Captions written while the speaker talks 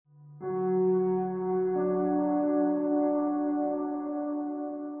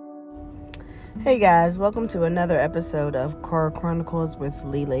Hey guys, welcome to another episode of Car Chronicles with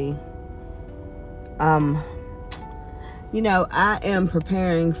LiLi. I am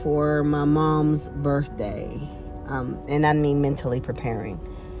preparing for my mom's birthday. And I mean mentally preparing.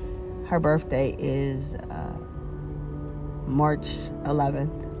 Her birthday is March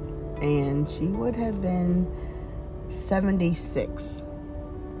 11th, and she would have been 76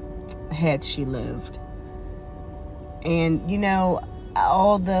 had she lived. And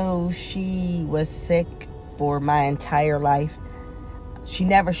although she was sick for my entire life, she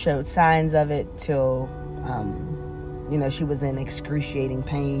never showed signs of it till, she was in excruciating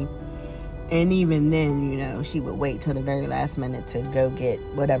pain. And even then, she would wait till the very last minute to go get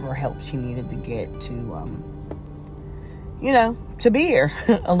whatever help she needed to get to be here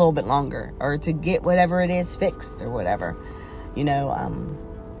a little bit longer, or to get whatever it is fixed or whatever.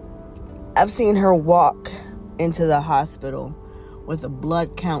 I've seen her walk into the hospital with a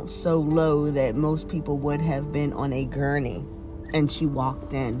blood count so low that most people would have been on a gurney, and she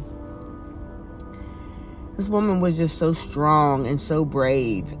walked in. This woman was just so strong and so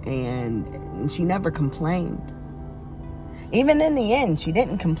brave, and she never complained. Even in the end, she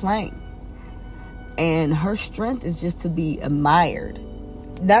didn't complain. And her strength is just to be admired.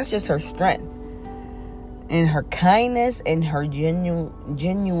 That's just her strength. And her kindness and her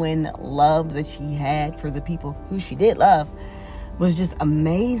genuine love that she had for the people who she did love was just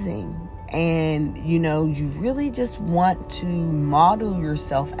amazing. And, you really just want to model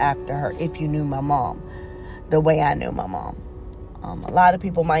yourself after her if you knew my mom the way I knew my mom. A lot of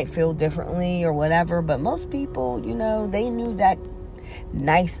people might feel differently or whatever, but most people, they knew that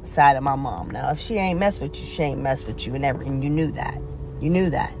nice side of my mom. Now, if she ain't mess with you, she ain't mess with you, and you knew that. You knew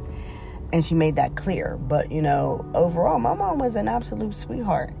that. And she made that clear. But, overall, my mom was an absolute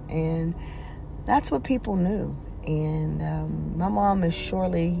sweetheart. And that's what people knew. And my mom is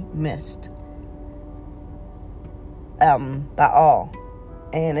surely missed by all.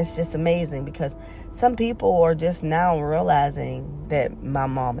 And it's just amazing because some people are just now realizing that my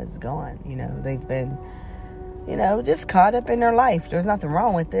mom is gone. They've been, just caught up in their life. There's nothing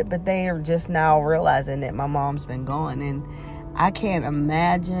wrong with it, but they are just now realizing that my mom's been gone. And I can't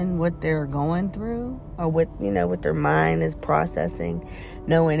imagine what they're going through, or what their mind is processing,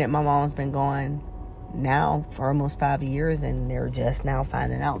 knowing that my mom's been gone now for almost 5 years, and they're just now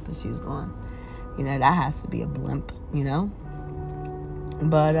finding out that she's gone. That has to be a blimp,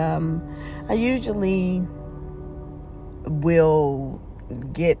 But I usually will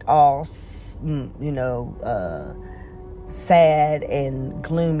get all, sad and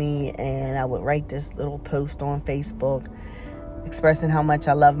gloomy, and I would write this little post on Facebook expressing how much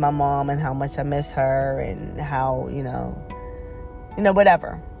I love my mom and how much I miss her, and how,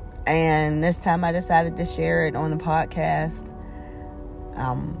 whatever. And this time I decided to share it on the podcast.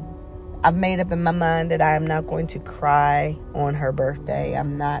 I've made up in my mind that I am not going to cry on her birthday.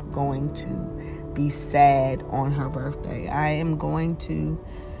 I'm not going to be sad on her birthday. I am going to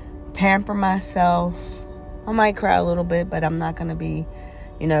pamper myself. I might cry a little bit, but I'm not going to be,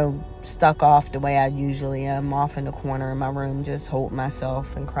 stuck off the way I usually am, off in the corner in my room, just holding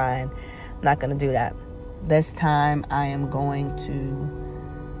myself and crying. I'm not going to do that. This time I am going to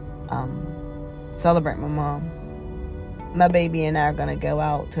celebrate my mom. My baby and I are going to go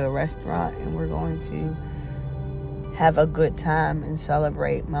out to a restaurant, and we're going to have a good time and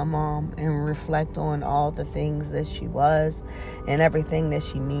celebrate my mom and reflect on all the things that she was and everything that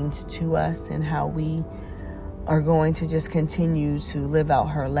she means to us, and how we are going to just continue to live out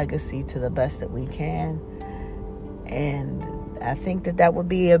her legacy to the best that we can. And I think that would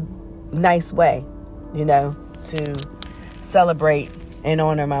be a nice way, to celebrate and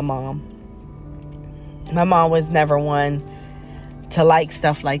honor my mom. My mom was never one to like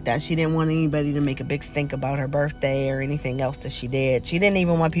stuff like that. She didn't want anybody to make a big stink about her birthday or anything else that she did. She didn't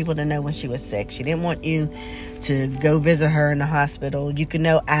even want people to know when she was sick. She didn't want you to go visit her in the hospital. You could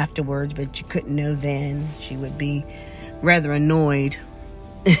know afterwards, but you couldn't know then. She would be rather annoyed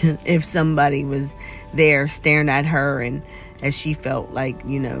if somebody was there staring at her, and as she felt like,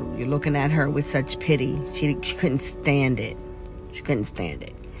 you're looking at her with such pity. She couldn't stand it. She couldn't stand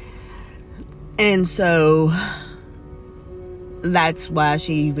it. And so that's why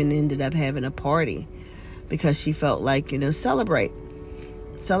she even ended up having a party, because she felt like, celebrate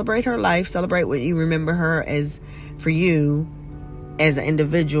her life, celebrate what you remember her as, for you as an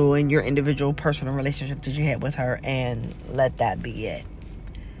individual, and your individual personal relationship that you had with her, and let that be it.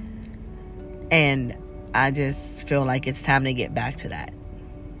 And I just feel like it's time to get back to that.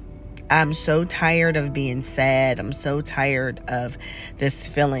 I'm so tired of being sad. I'm so tired of this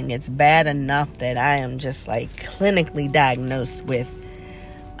feeling. It's bad enough that I am just like clinically diagnosed with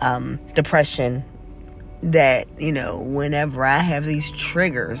depression that, whenever I have these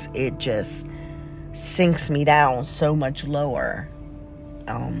triggers, it just sinks me down so much lower.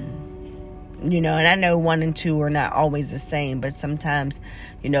 And I know 1 and 2 are not always the same, but sometimes,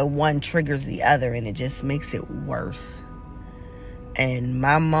 one triggers the other and it just makes it worse. And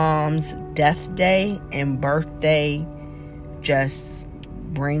my mom's death day and birthday just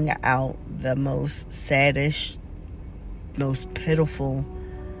bring out the most saddest, most pitiful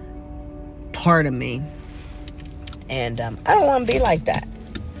part of me. And I don't want to be like that.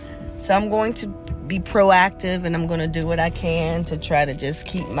 So I'm going to be proactive, and I'm going to do what I can to try to just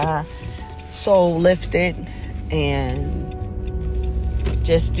keep my soul lifted and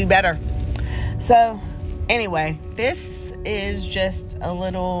just do better. So anyway, this is just a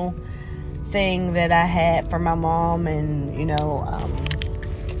little thing that I had for my mom. And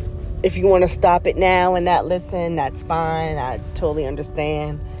if you want to stop it now and not listen, that's fine. I totally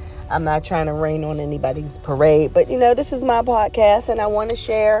understand. I'm not trying to rain on anybody's parade, but this is my podcast, and I want to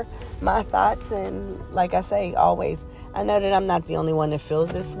share my thoughts. And like I say always, I know that I'm not the only one that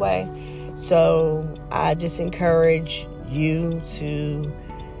feels this way. So I just encourage you to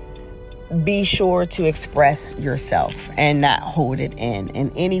be sure to express yourself and not hold it in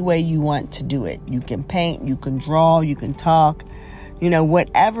any way you want to do it. You can paint, you can draw, you can talk,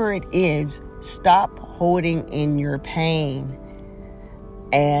 whatever it is. Stop holding in your pain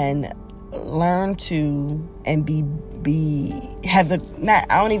and learn to and I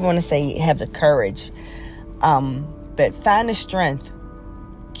don't even want to say have the courage, but find the strength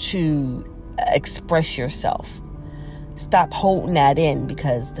to express yourself. Stop holding that in,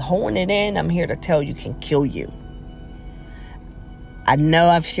 because holding it in, I'm here to tell you, can kill you. I know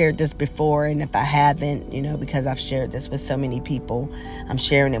I've shared this before, and if I haven't, because I've shared this with so many people, I'm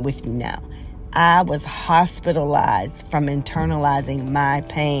sharing it with you now. I was hospitalized from internalizing my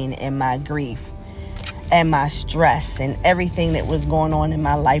pain and my grief and my stress and everything that was going on in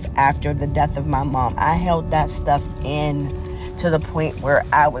my life after the death of my mom. I held that stuff in to the point where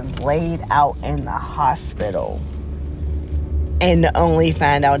I was laid out in the hospital and to only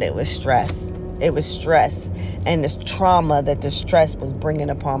find out it was stress. It was stress and this trauma that the stress was bringing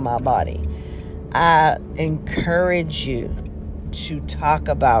upon my body. I encourage you to talk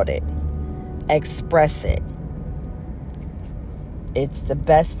about it. Express it. It's the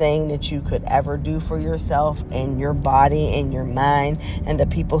best thing that you could ever do for yourself and your body and your mind, and the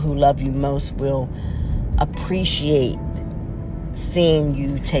people who love you most will appreciate seeing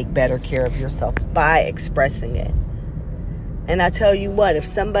you take better care of yourself by expressing it. And I tell you what, if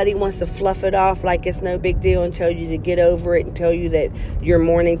somebody wants to fluff it off like it's no big deal and tell you to get over it and tell you that your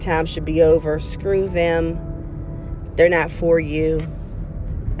mourning time should be over, screw them. They're not for you.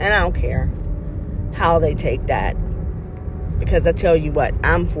 And I don't care how they take that, because I tell you what,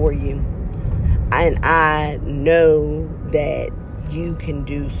 I'm for you. And I know that you can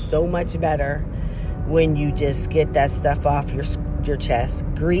do so much better when you just get that stuff off your chest.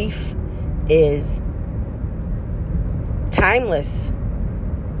 Grief is timeless.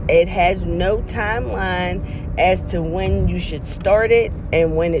 It has no timeline as to when you should start it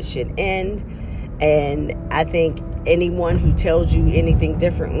and when it should end. And I think anyone who tells you anything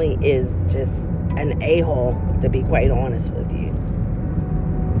differently is just an a-hole, to be quite honest with you.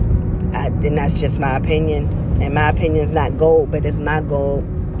 And that's just my opinion. And my opinion is not gold, but it's my gold.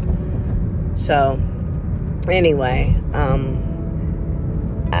 So, anyway,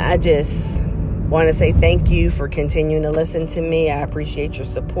 I just want to say thank you for continuing to listen to me. I appreciate your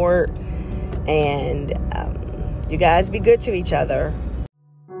support. And you guys be good to each other.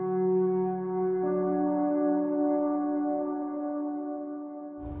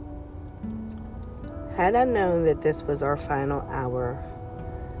 Had I known that this was our final hour,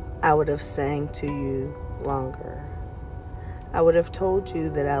 I would have sang to you longer. I would have told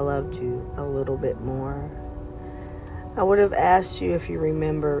you that I loved you a little bit more. I would have asked you if you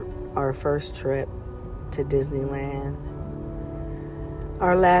remember our first trip to Disneyland,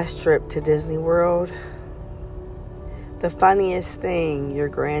 our last trip to Disney World, the funniest thing your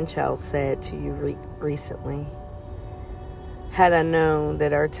grandchild said to you recently. Had I known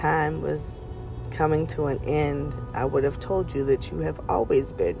that our time was coming to an end, I would have told you that you have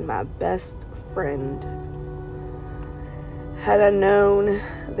always been my best friend. Had I known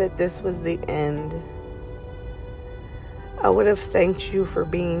that this was the end, I would have thanked you for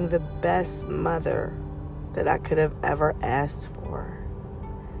being the best mother that I could have ever asked for.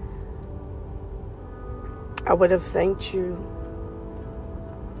 I would have thanked you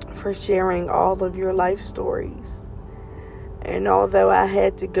for sharing all of your life stories. And although I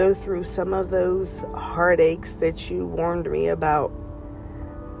had to go through some of those heartaches that you warned me about,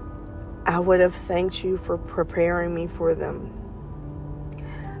 I would have thanked you for preparing me for them.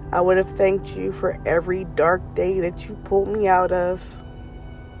 I would have thanked you for every dark day that you pulled me out of.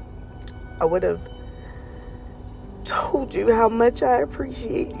 I would have told you how much I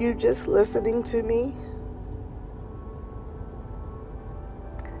appreciate you just listening to me.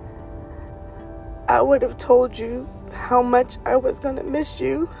 I would have told you how much I was going to miss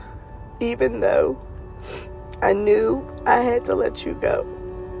you, even though I knew I had to let you go.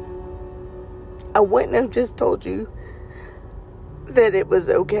 I wouldn't have just told you that it was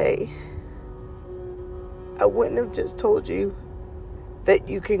okay. I wouldn't have just told you that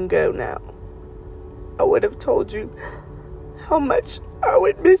you can go now. I would have told you how much I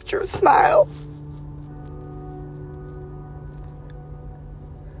would miss your smile.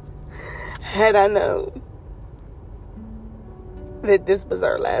 Had I known that this was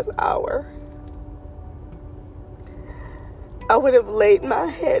our last hour, I would have laid my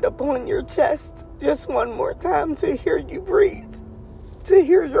head upon your chest just one more time to hear you breathe, to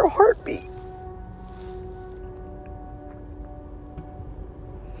hear your heartbeat.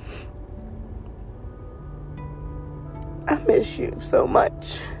 I miss you so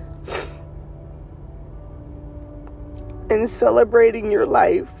much. And celebrating your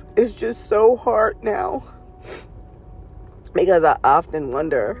life is just so hard now. Because I often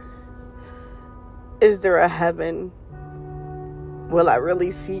wonder, is there a heaven? Will I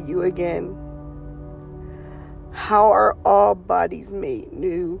really see you again? How are all bodies made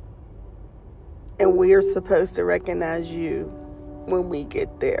new? And we are supposed to recognize you when we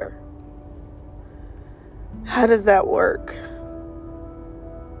get there. How does that work?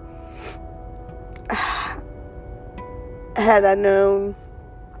 Had I known,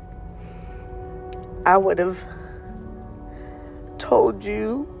 I would have told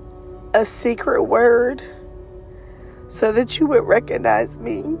you a secret word so that you would recognize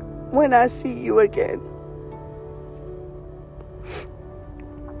me when I see you again.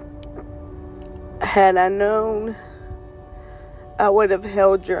 Had I known, I would have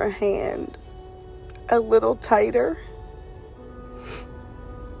held your hand a little tighter.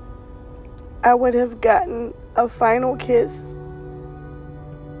 I would have gotten a final kiss.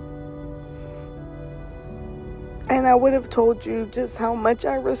 And I would have told you just how much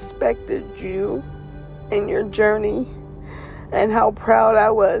I respected you and your journey and how proud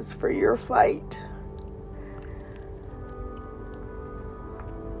I was for your fight.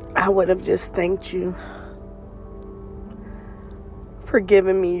 I would have just thanked you for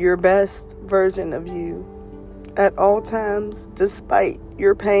giving me your best version of you at all times, despite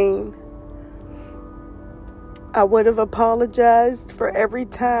your pain. I would have apologized for every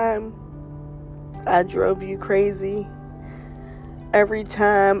time I drove you crazy, every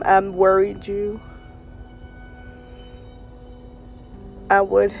time I worried you. I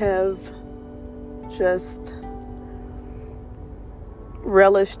would have just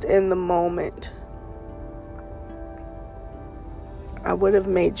relished in the moment. I would have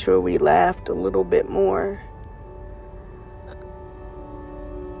made sure we laughed a little bit more.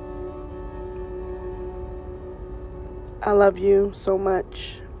 I love you so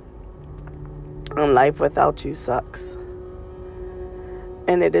much. And life without you sucks.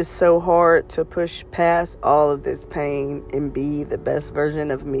 And it is so hard to push past all of this pain and be the best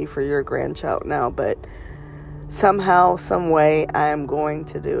version of me for your grandchild now. But somehow, some way, I am going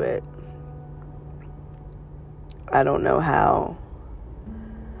to do it. I don't know how.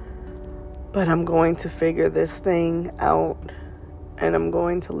 But I'm going to figure this thing out. And I'm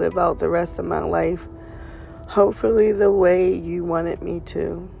going to live out the rest of my life, hopefully the way you wanted me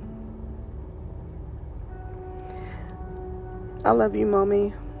to. I love you,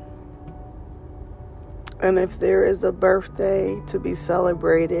 Mommy. And if there is a birthday to be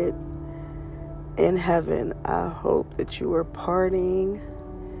celebrated in heaven, I hope that you are partying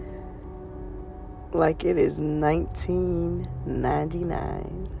like it is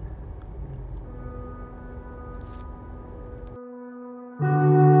 1999.